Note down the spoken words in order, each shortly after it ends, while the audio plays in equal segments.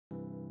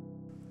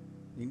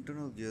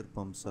Internal gear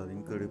pumps are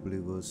incredibly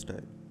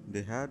versatile.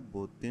 They had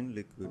both thin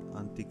liquid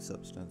and thick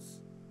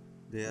substance.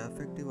 They are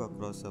effective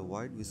across a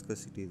wide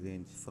viscosity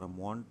range from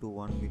 1 to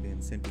 1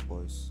 million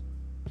centipoise.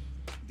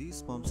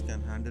 These pumps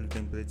can handle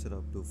temperature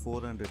up to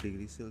 400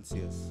 degrees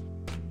Celsius.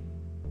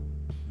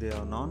 They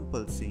are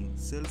non-pulsing,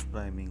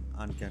 self-priming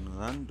and can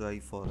run dry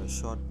for a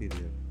short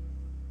period.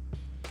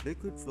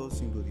 Liquid flows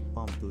into the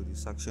pump through the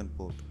suction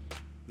port,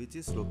 which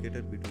is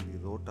located between the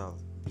rotor,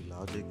 the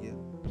larger gear,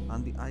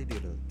 and the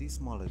idler, the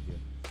smaller gear.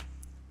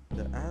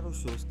 The arrow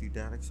shows the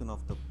direction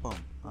of the pump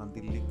and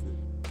the liquid.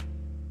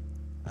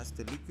 As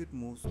the liquid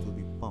moves through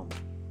the pump,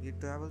 it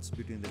travels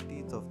between the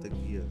teeth of the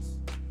gears.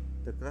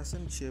 The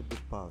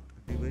crescent-shaped part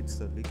divides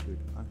the liquid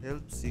and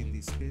helps seal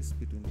the space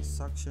between the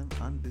suction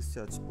and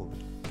discharge port.